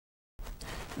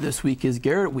This week is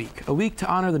Garrett Week, a week to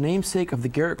honor the namesake of the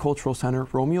Garrett Cultural Center,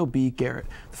 Romeo B. Garrett,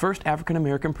 the first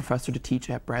African-American professor to teach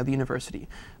at Bradley University.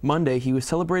 Monday, he was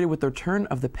celebrated with the return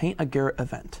of the Paint a Garrett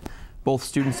event. Both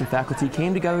students and faculty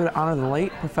came together to honor the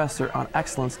late professor on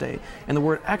Excellence Day, and the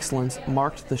word excellence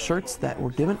marked the shirts that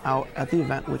were given out at the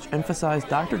event, which emphasized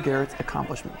Dr. Garrett's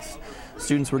accomplishments.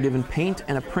 Students were given paint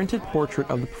and a printed portrait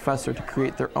of the professor to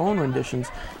create their own renditions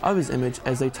of his image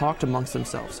as they talked amongst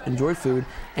themselves, enjoyed food,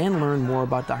 and learned more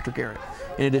about Dr. Garrett.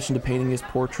 In addition to painting his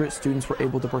portrait, students were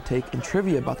able to partake in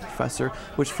trivia about the professor,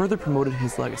 which further promoted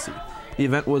his legacy. The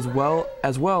event was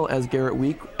as well as Garrett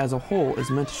Week as a whole is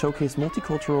meant to showcase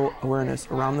multicultural awareness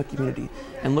around the community,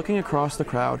 and looking across the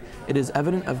crowd, it is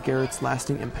evident of Garrett's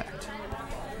lasting impact.